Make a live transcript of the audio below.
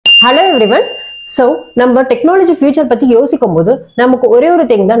Hello everyone. So, நம்ம technology future பத்தி யோசிக்கும்போது நமக்கு ஒரே ஒரு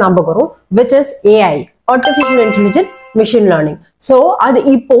thing தான் ஞாபகம் வரும், which is AI, artificial intelligence, machine learning. So, அது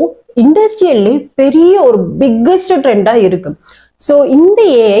இப்போ இண்டஸ்ட்ரியல்ல பெரிய ஒரு biggest trend-ஆ இருக்கு. So, இந்த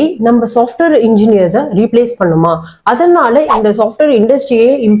AI நம்ம software engineers replace பண்ணுமா? அதனால இந்த software industry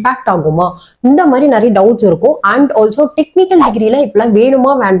impact ஆகுமா? இந்த மாதிரி நிறைய doubts இருக்கும். And also technical degree-ல இப்பலாம்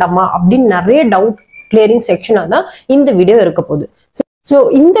வேணுமா வேண்டாமா அப்படின்னு நிறைய doubt clearing section-ஆ தான் இந்த வீடியோ இருக்க போகுது. So,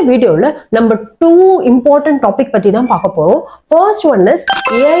 in the video, number 2 important topic பத்தி தான் பார்க்க போறோம். First one is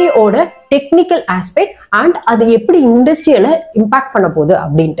AI ஓட technical aspect and அது எப்படி இண்டஸ்ட்ரியல இம்பாக்ட் பண்ண போகுது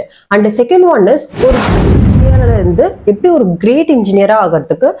அப்படின்ட்டு. And the second one is ஒரு இன்ஜினியர்ல இருந்து எப்படி ஒரு கிரேட் இன்ஜினியரா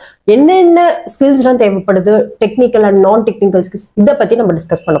ஆகிறதுக்கு என்னென்ன ஸ்கில்ஸ் எல்லாம் தேவைப்படுது, டெக்னிக்கல் அண்ட் நான் டெக்னிக்கல் ஸ்கில்ஸ், இதை பத்தி நம்ம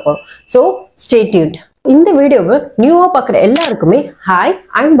டிஸ்கஸ் பண்ண போறோம். So, stay tuned. இந்த வீடியோவை நியூவா பார்க்குற எல்லாருக்குமே ஹாய்,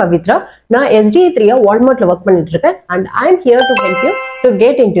 ஐ எம் பவித்ரா. நான் SDA3 வால்மார்ட்ல ஒர்க் பண்ணிட்டு இருக்கேன் and I am here to help you to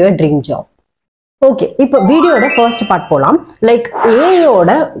get into your dream job. Okay, இப்போ வீடியோட ஃபர்ஸ்ட் பார்ட் போகலாம். லைக்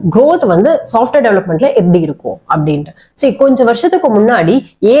ஏஐயோட க்ரோத் வந்து சாஃப்ட்வேர் டெவலப்மெண்ட்ல எப்படி இருக்கும் அப்படின்ட்டு. சரி, கொஞ்சம் வருஷத்துக்கு முன்னாடி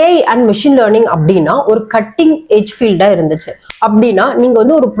ஏஐ அண்ட் மிஷின் லேர்னிங் அப்படின்னா ஒரு கட்டிங் எட்ஜ் ஃபீல்டா இருந்துச்சு. அப்படின்னா நீங்க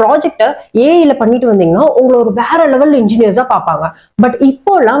வந்து ஒரு ப்ராஜெக்டை ஏஐல பண்ணிட்டு வந்தீங்கன்னா உங்களை ஒரு வேற லெவல் இன்ஜினியர்ஸா பார்ப்பாங்க. பட்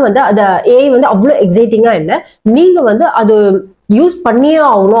இப்போலாம் வந்து அதை ஏஐ வந்து அவ்வளோ எக்ஸைட்டிங்கா இல்லை. நீங்க வந்து அது யூஸ் பண்ணியே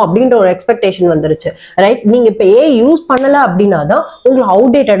ஆகணும் அப்படின்ற ஒரு எக்ஸ்பெக்டேஷன் வந்துருச்சு, ரைட்? நீங்க இப்ப யூஸ் பண்ணல அப்படின்னா தான் உங்களை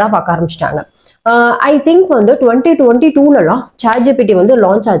அவுடேட்டடா பார்க்க ஆரம்பிச்சிட்டாங்க. ஐ திங்க் வந்து 2022 ChatGPT வந்து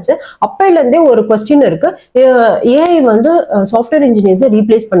லான்ச் ஆச்சு. அப்பையில இருந்தே ஒரு கொஸ்டின் இருக்கு, ஏஐ வந்து software இன்ஜினியர்ஸை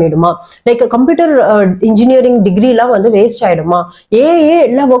replace பண்ணிடுமா, like computer engineering டிகிரிலாம் வந்து வேஸ்ட் ஆயிடுமா, ஏஐ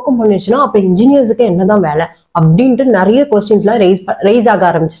எல்லா ஒர்க்கும் பண்ணிடுச்சுன்னா அப்ப இன்ஜினியர்ஸுக்கு என்னதான் வேலை அப்படின்ட்டு நிறைய கொஸ்டின்ஸ்லாம் ரைஸ் ஆக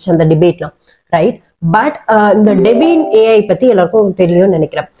ஆரம்பிச்சிச்சு அந்த டிபேட்லாம், ரைட்? பட் இந்த டெவின் ஏஐ பத்தி எல்லாருக்கும் தெரியும்னு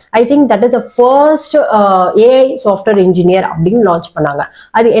நினைக்கிறேன். I think that is a first AI software engineer அப்படின்னு லான்ச் பண்ணாங்க.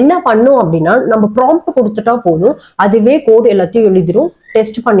 அது என்ன பண்ணும் அப்படின்னா, நம்ம ப்ராம்ப்ட் கொடுத்துட்டா போதும், அதுவே கோட் எல்லாத்தையும் எழுதிடும்,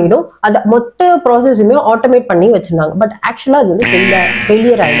 டெஸ்ட் பண்ணிடும், அது மொத்த ப்ராசஸுமே ஆட்டோமேட் பண்ணி வச்சிருந்தாங்க. பட் ஆக்சுவலா அது வந்து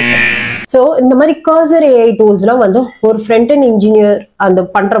ஃபெயிலியர் ஆயிடுச்சு. ஸோ இந்த மாதிரி கர்சர் ஏஐ டூல்ஸ்லாம் வந்து ஒரு ஃப்ரண்ட் அண்ட் இன்ஜினியர் அந்த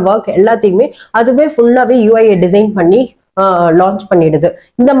பண்ற ஒர்க் எல்லாத்தையுமே அதுவே ஃபுல்லாவே யூஐயை டிசைன் பண்ணி லான்ச் பண்ணிடுது.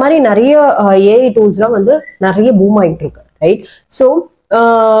 இந்த மாதிரி நிறைய ஏஐ டூல்ஸ்லாம் வந்து நிறைய பூம் ஆகிட்டு இருக்கு, ரைட்? ஸோ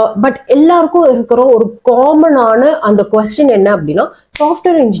பட் எல்லாருக்கும் இருக்கிற ஒரு காமனான அந்த கொஸ்டின் என்ன அப்படின்னா,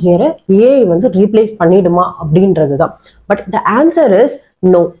 சாஃப்ட்வேர் இன்ஜினியரை ஏஐ வந்து ரீப்ளேஸ் பண்ணிடுமா அப்படின்றது தான். But the answer is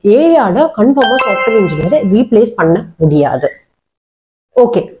no. ஏஐயால கன்ஃபார்மா சாஃப்ட்வேர் இன்ஜினியரை ரீப்ளேஸ் பண்ண முடியாது.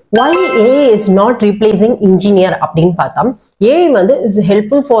 Okay, why AI is not replacing engineer அப்படின்னு பார்த்தா, AI வந்து is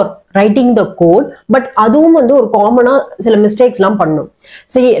helpful for writing the code, but அதுவும் வந்து ஒரு காமனா சில மிஸ்டேக்ஸ்லாம் பண்ணும்.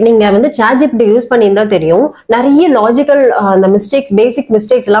 சரி, நீங்க வந்து ChatGPT யூஸ் பண்ணியிருந்தா தெரியும், நிறைய லாஜிக்கல் அந்த மிஸ்டேக்ஸ், பேசிக்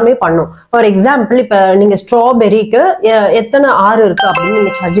மிஸ்டேக்ஸ் எல்லாமே பண்ணும். ஃபார் எக்ஸாம்பிள், இப்ப நீங்க ஸ்ட்ராபெரிக்கு எத்தனை ஆறு இருக்கு அப்படின்னு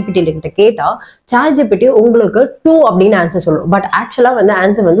நீங்க ChatGPT கிட்ட கேட்டா ChatGPT உங்களுக்கு 2 அப்படின்னு ஆன்சர் சொல்லும். பட் ஆக்சுவலா வந்து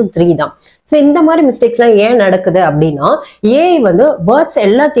ஆன்சர் வந்து 3 தான். ஸோ இந்த மாதிரி மிஸ்டேக்ஸ்லாம் ஏன் நடக்குது அப்படின்னா, ஏஐ வந்து வேர்ட்ஸ்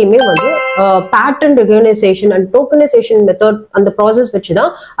எல்லாத்தையுமே வந்து pattern recognition and tokenisation method அந்த ப்ராசஸ் வச்சு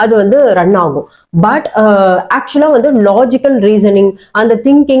தான் அது வந்து ரன் ஆகும். பட் ஆக்சுவலா வந்து லாஜிக்கல் ரீசனிங், அந்த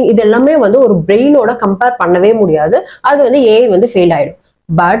திங்கிங், இது எல்லாமே வந்து ஒரு பிரெயினோட கம்பேர் பண்ணவே முடியாது. அது வந்து ஏஐ வந்து ஃபெயில் ஆயிடும்.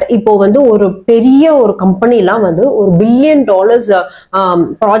 பட் இப்போ வந்து ஒரு பெரிய ஒரு கம்பெனிலாம் வந்து ஒரு $1 பில்லியன்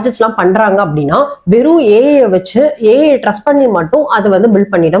ப்ராஜெக்ட்ஸ்லாம் பண்றாங்க அப்படின்னா வெறும் ஏஐ வச்சு, ஏஐ ட்ரஸ்ட் பண்ணி மட்டும் அதை வந்து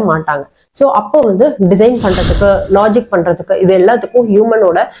பில்ட் பண்ணிட மாட்டாங்க. ஸோ அப்போ வந்து டிசைன் பண்றதுக்கு, லாஜிக் பண்றதுக்கு, இது எல்லாத்துக்கும்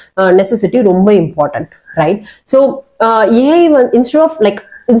ஹியூமனோட நெசசிட்டி ரொம்ப இம்பார்ட்டன்ட், ரைட்? ஸோ ஏஐ வந்து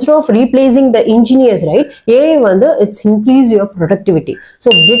instead of replacing the engineers, right, AI வந்து it's increase your productivity. So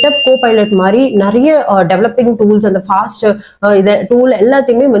GitHub Copilot மாதிரி நிறைய developing tools and the fast இத டூல்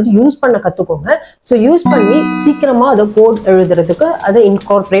எல்லாத்தையுமே வந்து யூஸ் பண்ண கத்துக்கோங்க. ஸோ யூஸ் பண்ணி சீக்கிரமா அதை கோட் எழுதுறதுக்கு அதை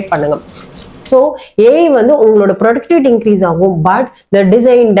இன்கார்பரேட் பண்ணுங்க. ஸோ ஏஐ வந்து உங்களோட ப்ரொடக்டிவிட்டி இன்க்ரீஸ் ஆகும். பட் இந்த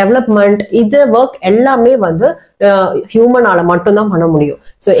டிசைன், டெவலப்மெண்ட், இது ஒர்க் எல்லாமே வந்து ஹியூமனால மட்டும்தான் பண்ண முடியும்.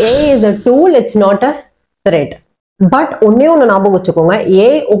 So AI is a tool, it's not a thread. But ஒன்னே ஒன்று ஞாபகம் வச்சுக்கோங்க,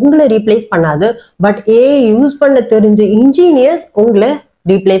 ஏஐ உங்களை ரீப்ளேஸ் பண்ணாது. பட் ஏஐ யூஸ் பண்ண தெரிஞ்ச இன்ஜினியர்ஸ் உங்களை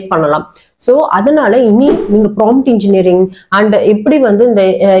ரீப்ளேஸ் பண்ணலாம். ஸோ அதனால இனி நீங்க ப்ராம்ப்ட் இன்ஜினியரிங் அண்ட் எப்படி வந்து இந்த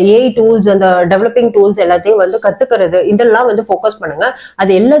ஏஐ டூல்ஸ், அந்த டெவலப்பிங் டூல்ஸ் எல்லாத்தையும் வந்து கத்துக்கிறது, இதெல்லாம் வந்து ஃபோக்கஸ் பண்ணுங்க.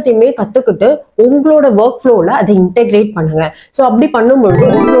 அது எல்லாத்தையுமே கத்துக்கிட்டு உங்களோட ஒர்க் ஃப்ளோல அதை இன்டெகிரேட் பண்ணுங்க. ஸோ அப்படி பண்ணும்பொழுது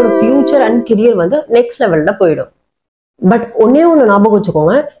உங்களோட ஃபியூச்சர் அண்ட் கெரியர் வந்து நெக்ஸ்ட் லெவல்ல போயிடும். பட் ஒன்னே ஒன்று ஞாபகம்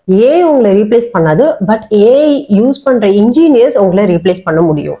வச்சுக்கோங்க, ஏஐ உங்களை ரீப்ளேஸ் பண்ணாது. பட் ஏஐ யூஸ் பண்ற இன்ஜினியர்ஸ் உங்களை ரீப்ளேஸ் பண்ண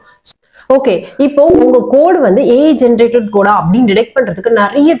முடியும். ஓகே, இப்போ உங்க கோடு வந்து ஏஐ ஜென்ரேட்டட் கோடா அப்படின்னு டிடெக்ட் பண்றதுக்கு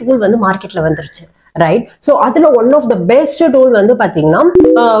நிறைய டூல் வந்து மார்க்கெட்ல வந்துருச்சு, right? So அதுல one of the best tool வந்து பாத்தீங்கன்னா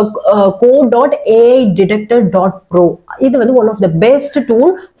code.aidetector.pro. இது வந்து one of the best tool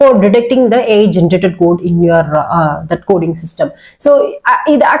for detecting the AI generated code in your that coding system. So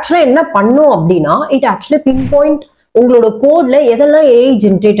இது actually என்ன பண்ணும் அப்படின்னா it actually pinpoint உங்களோட கோட்ல எதெல்லாம் AI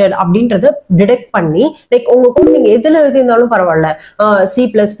ஜெனரேட்டட் அப்படின்றத டிடெக்ட் பண்ணி லைக் உங்க கோட் நீங்க எதுல எழுதியிருந்தாலும் பரவாயில்ல, C++,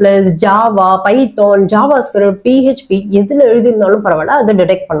 Java, Python, Java script, PHP எதுல எழுதியிருந்தாலும் பரவாயில்ல, அதை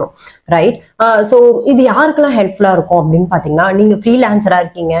டிடெக்ட் பண்ணும், ரைட்? ஸோ இது யாருக்கெல்லாம் ஹெல்ப்ஃபுல்லா இருக்கும் அப்படின்னு பாத்தீங்கன்னா, நீங்க ஃப்ரீலான்சரா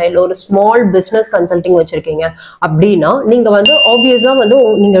இருக்கீங்க, இல்ல ஒரு ஸ்மால் பிசினஸ் கன்சல்டிங் வச்சிருக்கீங்க அப்படின்னா நீங்க வந்து ஆப்வியஸா வந்து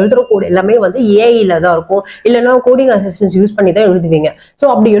நீங்க எழுதுற கோட் எல்லாமே வந்து ஏஐல தான் இருக்கும், இல்லைன்னா கோடிங் அசிஸ்டன்ஸ் யூஸ் பண்ணி தான் எழுதுவீங்க. ஸோ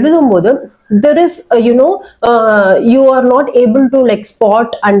அப்படி எழுதும்போது there is you are not able to like spot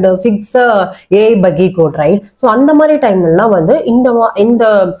and fix the AI buggy code, right? So அந்த மாதிரி டைம்ல வந்து இந்த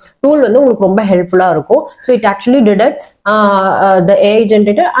டூல் வந்து உங்களுக்கு ரொம்ப ஹெல்ப்ஃபுல்லா இருக்கும். So it actually detects the AI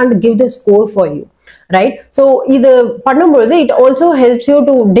generator and give the score for you, right? So இது பண்ணும்போது it also helps you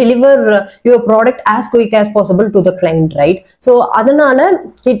to deliver your product as quick as possible to the client, right? So அதனால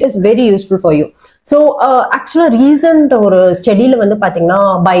it is very useful for you. So actually recent ஒரு ஸ்டடியில வந்து பாத்தீங்கன்னா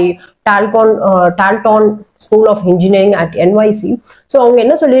by Talton School of Engineering at NYC. So அவங்க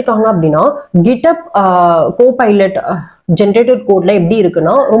என்ன சொல்லியிருக்காங்க அப்படின்னா GitHub Copilot generated கோட்ல எப்படி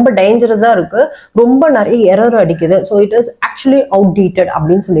இருக்குன்னா ரொம்ப டேஞ்சரஸா இருக்கு, ரொம்ப நிறைய எரர் அடிக்குது. So it is actually outdated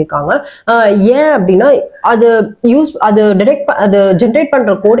அப்படின்னு சொல்லியிருக்காங்க. ஏன் அப்படின்னா அது ஜென்ரேட்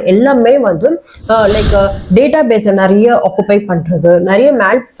பண்ற கோட் எல்லாமே வந்து லைக் டேட்டா பேஸை நிறைய ஆக்குபை பண்றது, நிறைய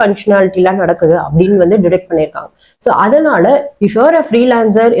மேல் ஃபங்க்ஷனாலிட்டிலாம் நடக்குது அப்படின்னு வந்து டிடெக்ட் பண்ணியிருக்காங்க. ஸோ அதனால இஃப் யூஆர் அ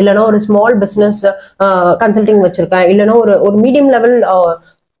ஃப்ரீலான்சர், இல்லைன்னா ஒரு ஸ்மால் பிஸ்னஸ் கன்சல்டிங் வச்சிருக்கேன், இல்லைன்னா ஒரு மீடியம் லெவல்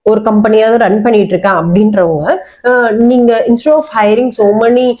ஒரு கம்பெனியாவது ரன் பண்ணிட்டு இருக்கேன் அப்படின்றவங்க நீங்க instead of hiring so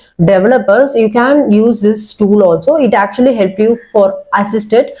many developers, you can use this tool also. It actually help you for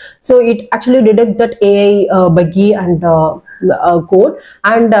assisted. So it actually detect that AI buggy and code,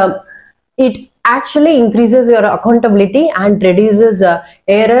 and it actually increases your accountability and reduces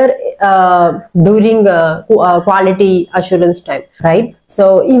error during quality assurance time, right? So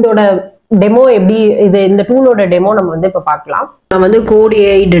இதோட demo எப்படி, இந்த டூலோட demo நம்ம வந்து இப்போ பார்க்கலாம். நான் வந்து code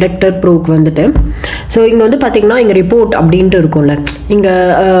AI detector ப்ரோக்கு வந்துட்டேன். ஸோ இங்கே வந்து பார்த்தீங்கன்னா இங்கே ரிப்போர்ட் அப்படின்ட்டு இருக்கும்ல, இங்கே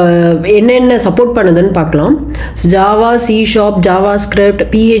என்னென்ன சப்போர்ட் பண்ணுதுன்னு பார்க்கலாம். Java, C#, Java script,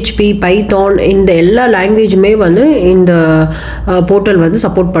 PHP, Python இந்த எல்லா லாங்குவேஜுமே வந்து இந்த போர்ட்டல் வந்து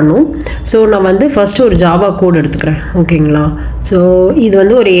சப்போர்ட் பண்ணும். ஸோ நான் வந்து ஃபர்ஸ்ட் ஒரு ஜாவா கோட் எடுத்துக்கிறேன், ஓகேங்களா? ஸோ இது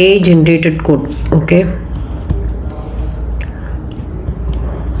வந்து ஒரு AI ஜென்ரேட்டட் கோட், ஓகே.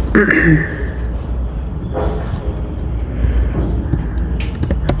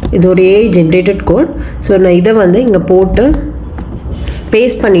 இது ஒரு AI ஜென்ரேட்டட் கோட். ஸோ நான் இதை வந்து இங்கே போட்டு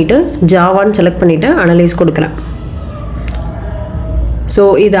பேஸ்ட் பண்ணிவிட்டு ஜாவான்னு செலக்ட் பண்ணிவிட்டு அனலைஸ் கொடுக்குறேன். ஸோ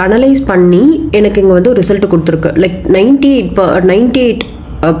இதை அனலைஸ் பண்ணி எனக்கு இங்கே வந்து ஒரு ரிசல்ட் கொடுத்துருக்கு. லைக்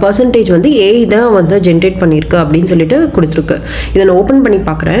 98% வந்து AI தான் வந்து ஜென்ரேட் பண்ணியிருக்கு அப்படின்னு சொல்லிட்டு கொடுத்துருக்கு. இதை நான் ஓப்பன் பண்ணி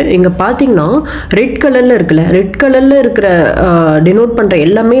பார்க்குறேன். இங்கே பார்த்தீங்கன்னா ரெட் கலரில் இருக்குல்ல, ரெட் கலரில் இருக்கிற டினோட் பண்ணுற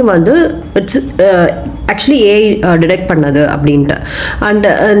எல்லாமே வந்து இட்ஸ் ஆக்சுவலி AI டிடெக்ட் பண்ணது அப்படின்ட்டு. அண்ட்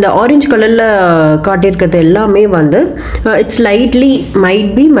இந்த ஆரஞ்சு கலரில் காட்டியிருக்கிறது எல்லாமே வந்து it's lightly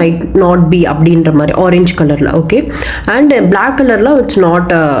might not be அப்படின்ற மாதிரி ஆரஞ்சு கலரில், ஓகே. அண்ட் பிளாக் கலரில் it's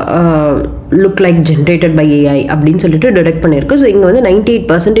not look like generated by AI அப்படின்னு சொல்லிட்டு டிடெக்ட் பண்ணியிருக்கு. ஸோ இங்கே வந்து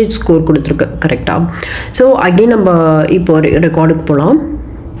 98% ஸ்கோர் கொடுத்துருக்கு, கரெக்டாக. ஸோ அகெயின் நம்ம இப்போ ஒரு ரெக்கார்டுக்கு போகலாம்.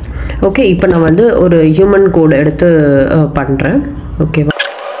 ஓகே, இப்போ நான் வந்து ஒரு ஹியூமன் கோட் எடுத்து பண்ணுறேன், ஓகேவா?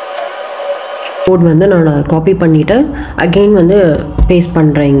 கோட் வந்து நான் காப்பி பண்ணிவிட்டு அகெயின் வந்து பேஸ்ட்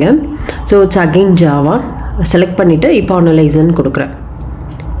பண்ணுறேங்க. So it's again Java select பண்ணிவிட்டு இப்போ அனலைஸ்ன்னு கொடுக்குறேன்.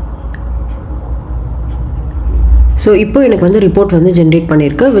 ஸோ இப்போ எனக்கு வந்து ரிப்போர்ட் வந்து ஜென்ரேட்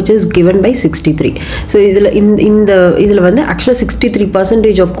பண்ணியிருக்கு, which is given by 63. So இதில் வந்து ஆக்சுவலாக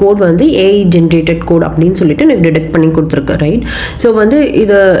 63% ஆஃப் கோட் வந்து AI ஜென்ரேட்டட் கோட் அப்படின்னு சொல்லிட்டு எனக்கு டிடெக்ட் பண்ணி கொடுத்துருக்கு, ரைட்? ஸோ வந்து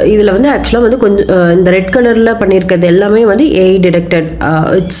இதில் வந்து ஆக்சுவலாக வந்து கொஞ்சம் இந்த ரெட் கலரில் பண்ணியிருக்கிறது எல்லாமே வந்து AI detected,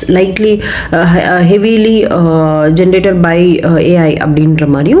 it's lightly heavily generated by AI அப்படின்ற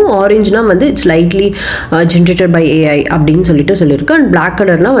மாதிரியும், ஆரஞ்சுனா வந்து it's lightly generated by AI அப்படின்னு சொல்லியிருக்கு. அண்ட் பிளாக்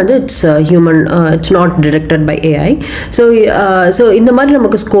கலர்னால் வந்து it's human, it's not detected by AI. So இந்த மாதிரி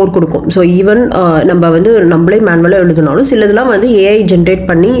நமக்கு ஸ்கோர் கொடுக்கும். ஸோ ஈவன் நம்ம வந்து நம்மளே மேனுவலாக எழுதினாலும் சிலதெல்லாம் வந்து AI ஜென்ரேட்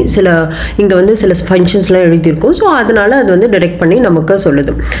பண்ணி இங்கே வந்து சில ஃபங்க்ஷன்ஸ்லாம் எழுதியிருக்கும். ஸோ அதனால அது வந்து டிடெக்ட் பண்ணி நமக்கு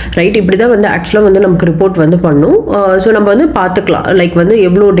சொல்லுது, ரைட்? இப்படி தான் வந்து ஆக்சுவலாக வந்து நமக்கு ரிப்போர்ட் வந்து பண்ணும். ஸோ நம்ம வந்து பார்த்துக்கலாம் லைக் வந்து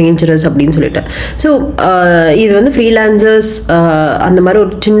எவ்வளோ டேஞ்சரஸ் அப்படின்னு சொல்லிட்டு. ஸோ இது வந்து ஃப்ரீலான்சர்ஸ் அந்த மாதிரி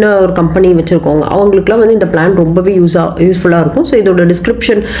ஒரு சின்ன ஒரு கம்பெனி வச்சுருக்கோங்க, அவங்களுக்குலாம் வந்து இந்த பிளான் ரொம்பவே யூஸ்ஃபுல்லாக இருக்கும். ஸோ இதோட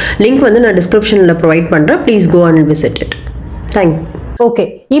லிங்க் வந்து நான் டிஸ்கிரிப்ஷனில் ப்ரொவைட் பண்ணுறேன். Please go and visit it. Thank you. Okay,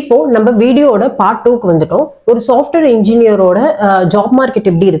 இப்போ நம்ம வீடியோட பார்ட் 2க்கு வந்துட்டோம். ஒரு சாஃப்ட்வேர் இன்ஜினியரோட ஜாப் மார்க்கெட்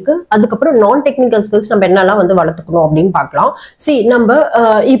எப்படி இருக்கு, அதுக்கப்புறம் நான் டெக்னிக்கல் ஸ்கில்ஸ் நம்ம என்னெல்லாம் வந்து வளர்த்துக்கணும் அப்படின்னு பார்க்கலாம். நம்ம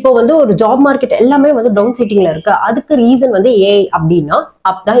இப்போ வந்து ஒரு ஜாப் மார்க்கெட் எல்லாமே வந்து டவுன் சீட்டிங்ல இருக்கு. அதுக்கு ரீசன் வந்து ஏஐ அப்படின்னா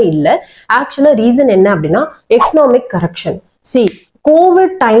அப்பதான் இல்லை. ஆக்சுவலா ரீசன் என்ன அப்படின்னா எக்கனாமிக் கரெக்ஷன்.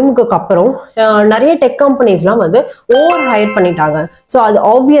 கோவிட் டைமுக்கு அப்புறம் நிறைய டெக் கம்பெனிஸ்லாம் வந்து ஓவர் ஹையர் பண்ணிட்டாங்க. ஸோ அது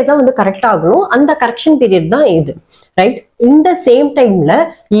ஆப்வியஸா வந்து கரெக்ட் ஆகணும். அந்த கரெக்ஷன் பீரியட் தான் இது, ரைட்? இந்த சேம் டைம்ல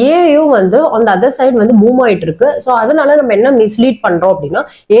ஏஐயும் வந்து அந்த அதர் சைடு வந்து பூம் ஆயிட்டு இருக்கு. ஸோ அதனால நம்ம என்ன மிஸ்லீட் பண்றோம் அப்படின்னா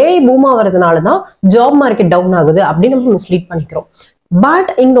ஏஐ பூம் ஆகிறதுனால தான் ஜாப் மார்க்கெட் டவுன் ஆகுது அப்படின்னு நம்ம மிஸ்லீட் பண்ணிக்கிறோம். பட்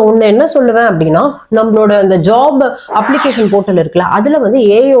இங்க ஒண்ணு என்ன சொல்லுவேன் அப்படின்னா, நம்மளோட அந்த ஜாப் அப்ளிகேஷன் போர்ட்டல் இருக்குல்ல, அதுல வந்து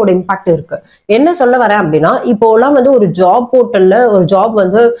ஏஐயோட இம்பாக்ட் இருக்கு. என்ன சொல்ல வரேன் அப்படின்னா, இப்போலாம் வந்து ஒரு ஜாப் போர்ட்டல்ல ஒரு ஜாப்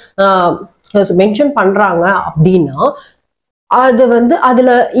வந்து மென்ஷன் பண்றாங்க அப்படின்னா அது வந்து அதுல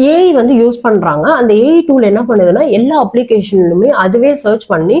ஏஐ வந்து யூஸ் பண்றாங்க. அந்த ஏஐ டூல் என்ன பண்ணுதுன்னா எல்லா அப்ளிகேஷன்லுமே அதுவே சர்ச்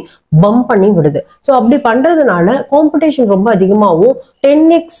பண்ணி பம்ப் பண்ணி விடுது. ஸோ அப்படி பண்றதுனால காம்படிஷன் ரொம்ப அதிகமாகவும்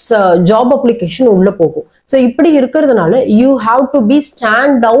 10x ஜாப் அப்ளிகேஷன் உள்ள போகும். ஸோ இப்படி இருக்கிறதுனால you have to be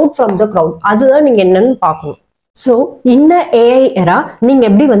stand out from the crowd. அதுதான் நீங்க என்னன்னு பார்க்கணும். ஸோ இந்த ஏஐ எரா நீங்க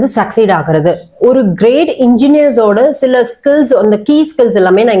எப்படி வந்து சக்சீட் ஆகுறது, ஒரு கிரேட் இன்ஜினியர்ஸோட சில ஸ்கில்ஸ், அந்த கீ ஸ்கில்ஸ்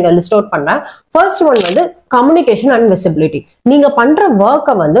எல்லாமே நான் இங்க லிஸ்ட் அவுட் பண்றேன். ஃபர்ஸ்ட் ஒன் வந்து கம்யூனிகேஷன் அண்ட் விசிபிலிட்டி. நீங்க பண்ற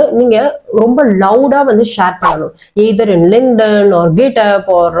ஒர்க்கை வந்து நீங்க ரொம்ப லவுடா வந்து ஷேர் பண்ணணும். Either in LinkedIn R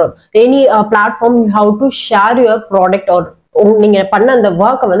GitHub or any platform you have to share your product or நீங்க பண்ண அந்த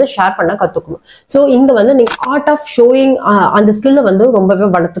ஒர்க்கை வந்து ஷேர் பண்ண கத்துக்கணும். ஸோ இங்க வந்து நீங்க ஆர்ட் ஆஃப் ஷோயிங் அந்த ஸ்கில்ல வந்து ரொம்பவே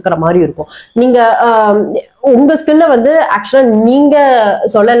வளர்த்துக்கிற மாதிரி இருக்கும். நீங்க உங்க ஸ்கில்ல வந்து ஆக்சுவலா நீங்க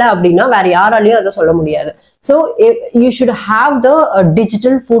சொல்லலை அப்படின்னா வேற யாராலையும் அதை சொல்ல முடியாது. So you should have the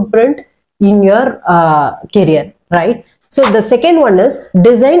digital food print in your career, right? So the second one is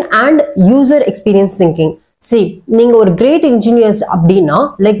design and user experience thinking. நீங்க ஒரு கிரேட் இன்ஜினியர்ஸ் அப்படின்னா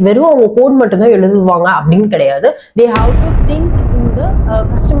லைக் வெறும் அவங்க கோட் மட்டும் தான் எழுதுவாங்க அப்படின்னு கிடையாது. They have to think in the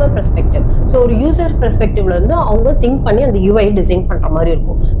customer perspective. So ஒரு யூசர் பெர்ஸ்பெக்டிவ்ல இருந்து அவங்க திங்க் பண்ணி அந்த யூஐ டிசைன் பண்ற மாதிரி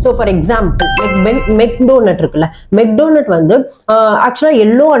இருக்கும். ஸோ ஃபார் எக்ஸாம்பிள் மெக்டோனட் இருக்குல்ல, மெக்டோனட் வந்து ஆக்சுவலா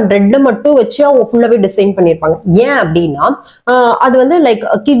எல்லோ அண்ட் ரெட் மட்டும் வச்சு அவங்க ஃபுல்லாவே டிசைன் பண்ணியிருப்பாங்க. ஏன் அப்படின்னா அது வந்து லைக்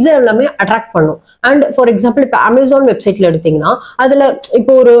கிட்ஸ் எல்லாமே அட்ராக்ட் பண்ணும். அண்ட் ஃபார் எக்ஸாம்பிள் இப்போ அமேசான் வெப்சைட்ல எடுத்தீங்கன்னா அதுல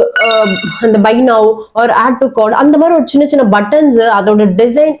இப்போ ஒரு அந்த பை நவ் ஒரு ஆட் டு கார்ட் அந்த மாதிரி ஒரு சின்ன சின்ன பட்டன்ஸ், அதோட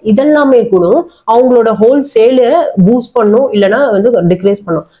டிசைன் இதெல்லாமே கூட அவங்களோட ஹோல் சேல பூஸ்ட் பண்ணும், இல்லைன்னா வந்து டிக்ரீஸ்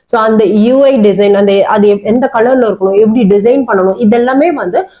பண்ணும். ஸோ அந்த யூஐ டிசைன், அந்த அது எந்த கலர்ல இருக்கணும், எப்படி டிசைன் பண்ணணும், இதெல்லாமே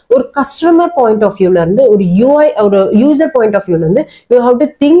வந்து ஒரு கஸ்டமர் பாயிண்ட் ஆஃப் வியூல இருந்து, ஒரு யூஐ ஒரு யூசர் பாயிண்ட் ஆஃப் வியூல இருந்து you have to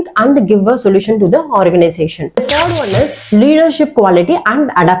think and give a solution to the organisation. Third one is leadership quality and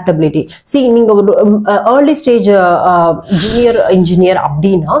adaptability. நீங்க ஒரு ஏர்லி ஸ்டேஜ் ஜூனியர் இன்ஜினியர்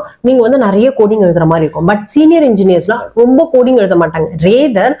அப்படின்னா நீங்க வந்து நிறைய கோடிங் எழுதுற மாதிரி இருக்கும். பட் சீனியர் இன்ஜினியர்ஸ்லாம் ரொம்ப கோடிங் எழுத மாட்டாங்க.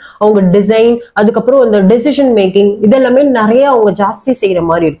 ரேதர் அவங்க டிசைன், அதுக்கப்புறம் அந்த டெசிஷன் மேக்கிங் இதெல்லாமே நிறைய அவங்க ஜாஸ்தி செய்யற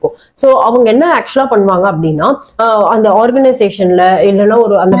மாதிரி இருக்கும். ஸோ அவங்க என்ன ஆக்சுவலா பண்ணுவாங்க அப்படின்னா அந்த ஆர்கனைசேஷன்ல இல்லைன்னா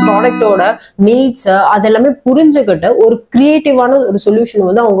ஒரு அந்த ப்ராடக்டோட நீட்ஸ் அதெல்லாமே புரிஞ்சுக்கிட்டு ஒரு கிரியேட்டிவான ஒரு சொல்யூஷன்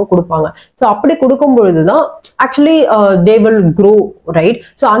வந்து அவங்க கொடுப்பாங்க. ஸோ அப்படி கொடுக்கும் பொழுதுதான் actually they will grow, right?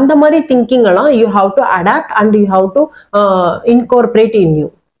 So அந்த மாதிரி thinking எல்லாம் you have to adapt and you have to incorporate in you.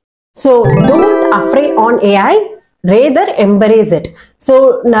 So don't afraid on AI, rather embrace it. So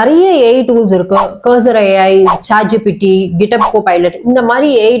நிறைய ஏஐ டூல்ஸ் இருக்கு. Cursor AI, ChatGPT, GitHub Copilot, இந்த மாதிரி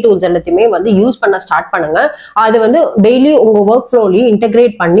AI tools எல்லாத்தையுமே வந்து use பண்ண start பண்ணுங்க. அது வந்து டெய்லி உங்க ஒர்க் ஃப்ளோலயும்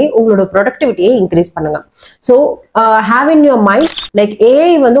இன்டெகிரேட் பண்ணி உங்களோட ப்ரொடக்டிவிட்டியை இன்க்ரீஸ் பண்ணுங்க. So have in your mind like AI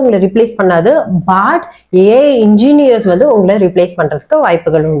வந்து உங்களை ரிப்ளேஸ் பண்ணாது, பட் ஏஐ இன்ஜினியர்ஸ் வந்து உங்களை ரிப்ளேஸ் பண்றதுக்கு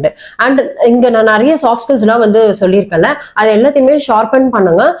வாய்ப்புகள் உண்டு. அண்ட் இங்க நான் நிறைய சாஃப்ட் ஸ்கில்ஸ் எல்லாம் வந்து சொல்லியிருக்கேன்ல, அது எல்லாத்தையுமே ஷார்பன்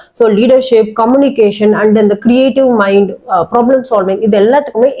பண்ணுங்க. ஸோ லீடர்ஷிப், கம்யூனிகேஷன் அண்ட் இந்த கிரியேட்டிவ் மைண்ட், ப்ராப்ளம் சால்விங், இது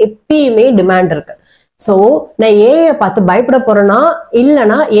எல்லாத்துக்குமே எப்பயுமே டிமாண்ட் இருக்கு. சோ நான் ஏஐ பார்த்து பயப்பட போறேன்னா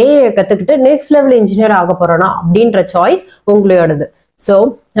இல்லைன்னா ஏஐ கத்துக்கிட்டு நெக்ஸ்ட் லெவல் இன்ஜினியர் ஆக போறேனா அப்படின்ற சாய்ஸ் உங்களோடது. So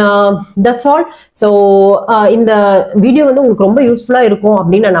that's all. ஸோ இந்த வீடியோ வந்து உங்களுக்கு ரொம்ப யூஸ்ஃபுல்லா இருக்கும்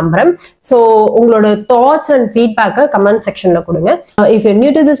அப்படின்னு நான் நம்புறேன். ஸோ உங்களோட தாட்ஸ் அண்ட் ஃபீட்பேக்கை கமெண்ட் செக்ஷன்ல கொடுங்க. If you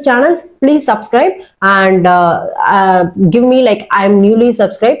new to this channel, please subscribe and give me like I am newly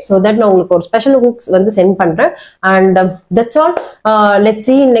subscribed so that நான் உங்களுக்கு ஒரு ஸ்பெஷல் ஹூக்ஸ் வந்து சென்ட் பண்றேன். And that's all. Let's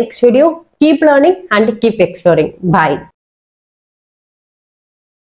see in next video. Keep learning and keep exploring. Bye.